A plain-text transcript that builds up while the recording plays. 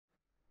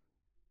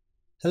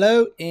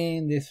Hello,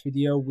 in this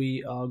video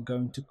we are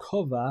going to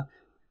cover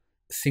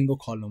single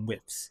column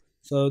widths.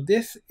 So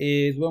this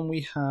is when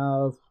we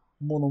have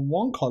more than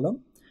one column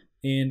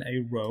in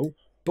a row,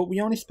 but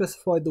we only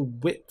specify the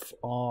width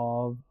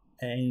of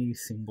a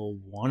single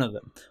one of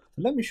them.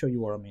 So let me show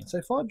you what I mean. So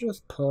if I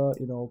just put,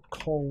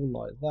 col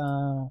like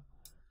that,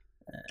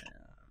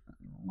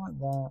 like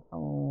that,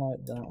 and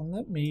like that, and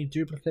let me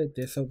duplicate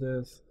this so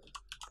there's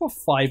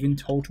 5 in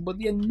total, but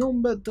the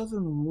number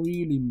doesn't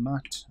really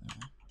matter,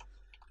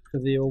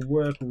 because they will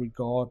work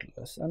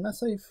regardless. And let's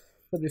say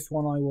for this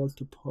one I was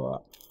to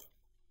put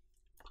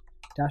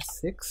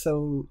 -6.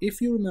 So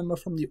if you remember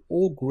from the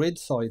all grid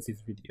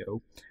sizes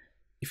video,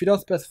 if you don't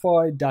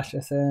specify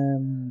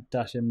 -sm,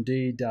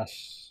 -md,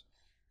 -lg,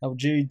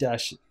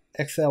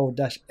 -xl,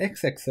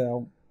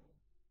 -xxl,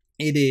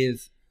 it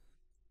is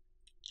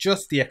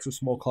just the extra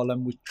small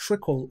column which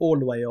trickles all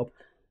the way up,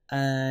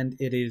 and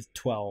it is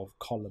 12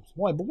 columns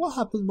wide. But what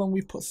happens when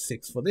we put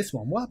 6 for this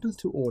one? What happens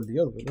to all the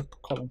others? Let's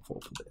put column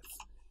 4 for this.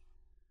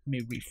 Let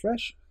me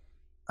refresh.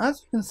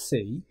 As you can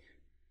see,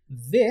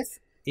 this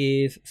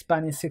is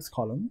spanning 6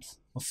 columns,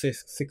 or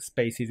six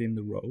spaces in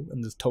the row,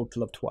 and there's a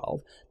total of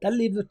 12. That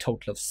leaves a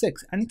total of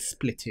 6, and it's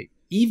split it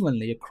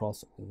evenly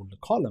across all the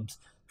columns,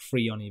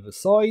 3 on either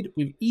side,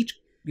 with each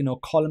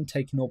column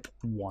taking up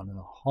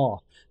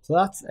 1.5. So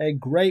that's a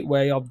great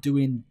way of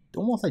doing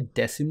almost like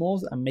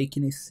decimals and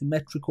making it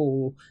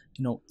symmetrical,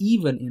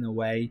 even in a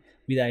way,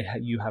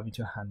 without you having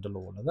to handle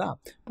all of that.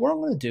 But what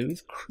I'm going to do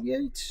is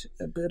create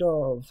a bit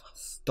of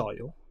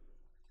style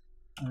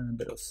and a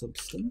bit of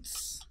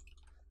substance.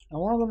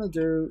 And what I'm going to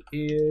do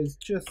is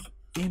just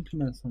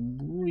implement some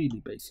really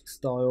basic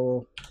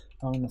style.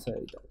 I'm going to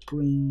say dark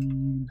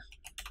green.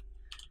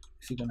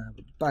 So you're going to have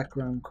a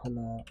background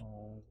color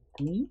of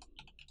green.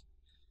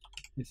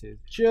 This is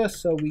just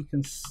so we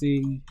can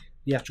see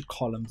the actual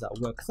columns at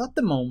work. Because at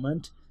the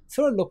moment,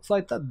 sort of looks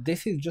like that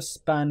this is just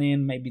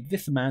spanning maybe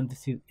this amount,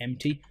 this is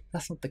empty.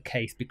 That's not the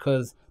case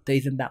because there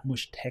isn't that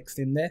much text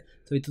in there.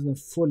 So it doesn't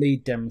fully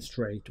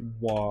demonstrate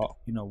what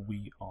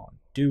we are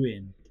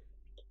doing.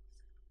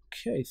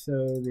 Okay,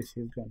 so this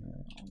is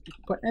gonna, you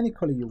can put any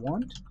color you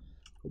want.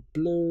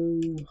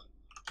 Blue,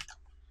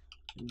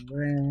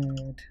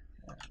 red,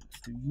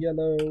 let's do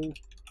yellow.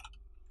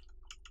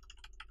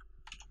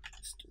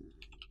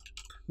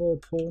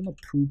 Purple, not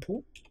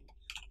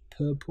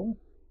purple.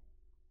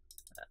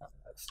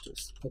 Let's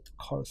just put the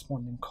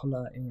corresponding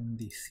color in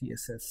the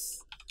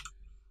CSS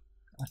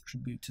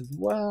attribute as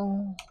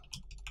well.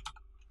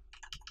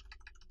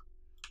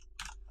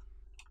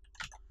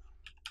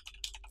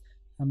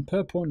 And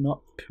purple,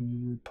 not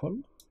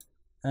purple.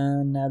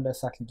 And now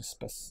let's actually just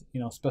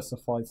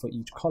specify for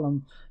each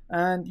column.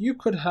 And you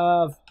could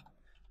have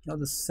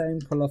the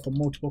same color for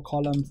multiple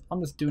columns.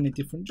 I'm just doing it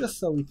different just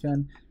so we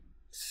can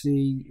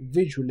see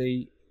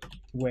visually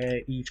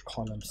where each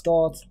column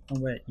starts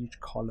and where each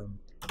column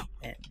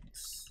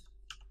ends.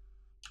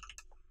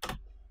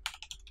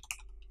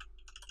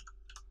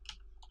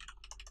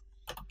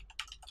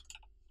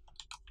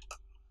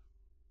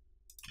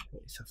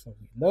 Okay, so if I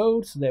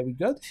reload, so there we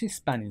go. This is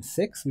spanning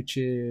 6, which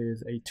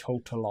is a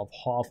total of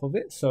half of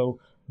it. So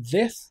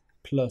this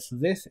plus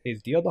this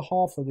is the other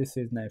half. So this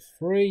is now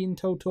 3 in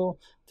total.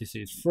 This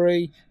is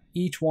 3.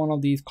 Each one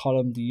of these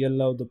columns, the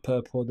yellow, the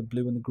purple, the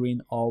blue, and the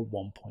green, are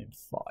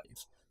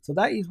 1.5. So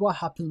that is what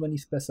happens when you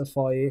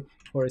specify it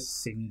for a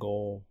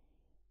single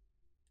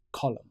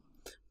column.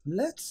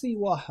 Let's see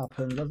what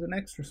happens as an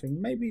extra thing.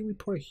 Maybe we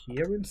put it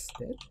here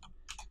instead,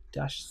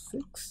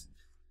 -6.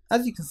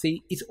 As you can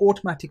see, it's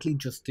automatically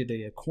adjusted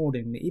it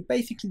accordingly. It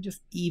basically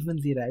just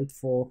evens it out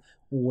for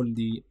all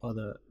the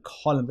other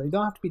columns. It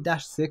don't have to be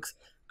 -6.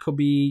 It could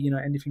be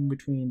anything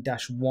between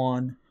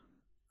 -1.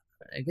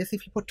 I guess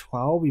if you put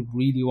 12, it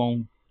really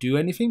won't do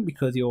anything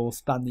because you'll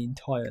span the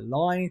entire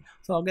line.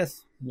 So I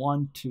guess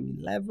 1 to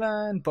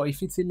 11. But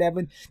if it's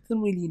 11, it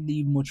doesn't really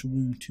leave much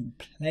room to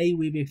play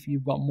with if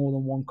you've got more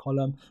than one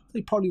column. So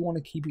you probably want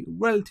to keep it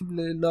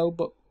relatively low,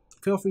 but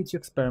feel free to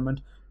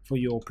experiment for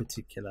your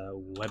particular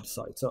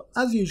website. So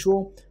as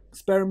usual,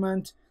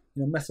 experiment,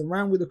 mess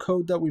around with the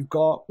code that we've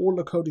got. All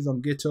the code is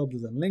on GitHub.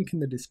 There's a link in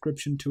the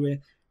description to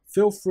it.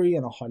 Feel free,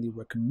 and I highly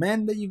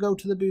recommend that you go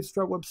to the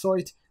Bootstrap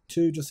website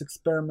to just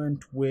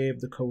experiment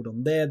with the code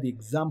on there, the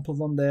examples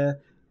on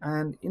there,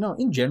 and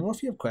in general,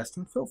 if you have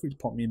questions, feel free to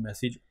pop me a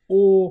message,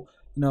 or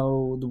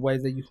the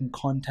ways that you can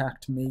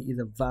contact me is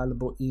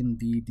available in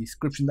the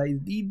description. That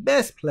is the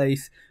best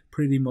place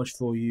pretty much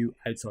for you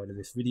outside of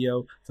this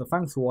video. So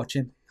thanks for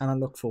watching, and I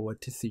look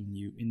forward to seeing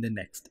you in the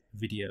next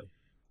video.